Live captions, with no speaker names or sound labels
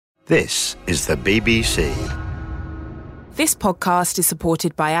This is the BBC. This podcast is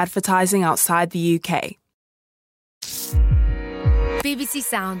supported by advertising outside the UK. BBC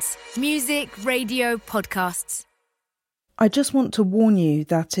Sounds. Music, radio, podcasts. I just want to warn you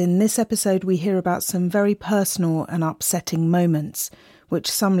that in this episode we hear about some very personal and upsetting moments, which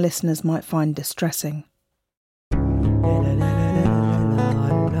some listeners might find distressing.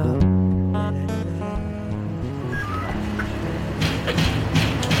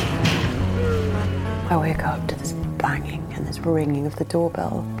 I wake up to this banging and this ringing of the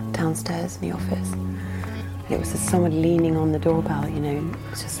doorbell downstairs in the office. It was just someone leaning on the doorbell, you know,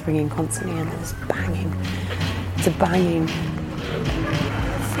 it's just ringing constantly, and there's banging. It's a banging.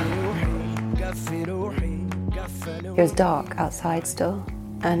 It was dark outside still,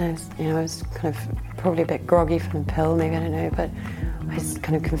 and I was kind of probably a bit groggy from the pill, maybe, I don't know, but I was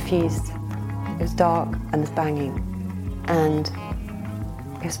kind of confused. It was dark and there's banging, and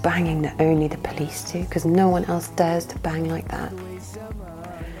it was banging that only the police do, because no one else dares to bang like that.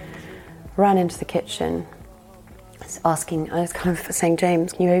 Ran into the kitchen, I was kind of saying,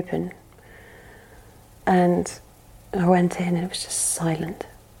 James, can you open? And I went in and it was just silent.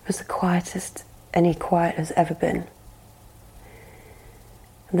 It was the quietest any quiet has ever been.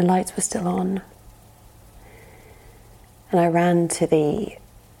 And the lights were still on. And I ran to the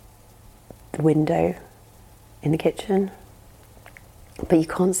window in the kitchen, but you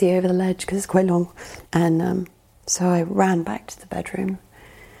can't see over the ledge because it's quite long. And so I ran back to the bedroom,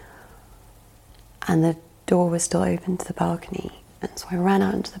 and the door was still open to the balcony. And so I ran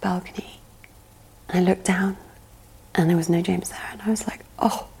out into the balcony, and I looked down, and there was no James there. And I was like,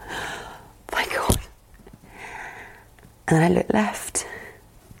 oh my God. And then I looked left.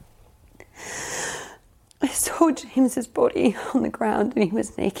 I saw James's body on the ground, and he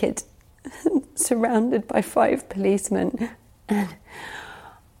was naked, surrounded by 5 policemen. And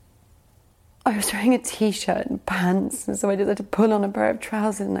I was wearing a t-shirt and pants, and so I just had to pull on a pair of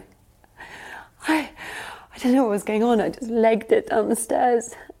trousers, and I don't know what was going on. I just legged it down the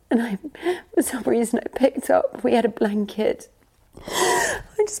stairs, and for some reason I picked up, we had a blanket. I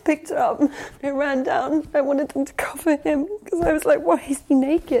just picked it up, I ran down. I wanted them to cover him because I was like, why is he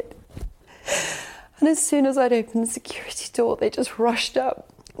naked? And as soon as I'd opened the security door, they just rushed up.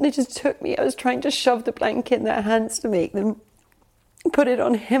 They just took me. I was trying to shove the blanket in their hands to make them put it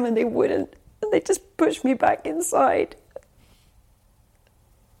on him, and they wouldn't. And they just pushed me back inside.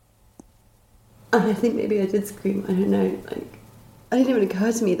 And I think maybe I did scream, I don't know. It didn't even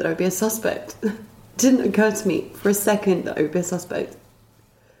occur to me that I would be a suspect. It didn't occur to me for a second that I would be a suspect.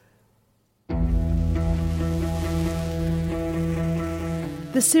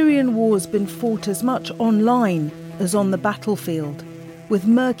 The Syrian war's been fought as much online as on the battlefield, with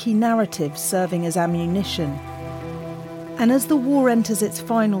murky narratives serving as ammunition. And as the war enters its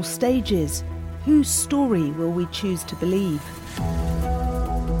final stages, whose story will we choose to believe?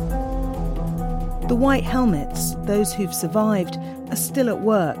 The white helmets, those who've survived, are still at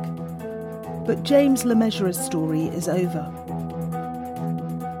work. But James Lemesureur's story is over.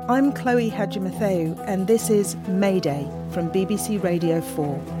 I'm Chloe Hadjimatheou, and this is Mayday from BBC Radio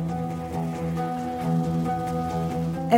 4.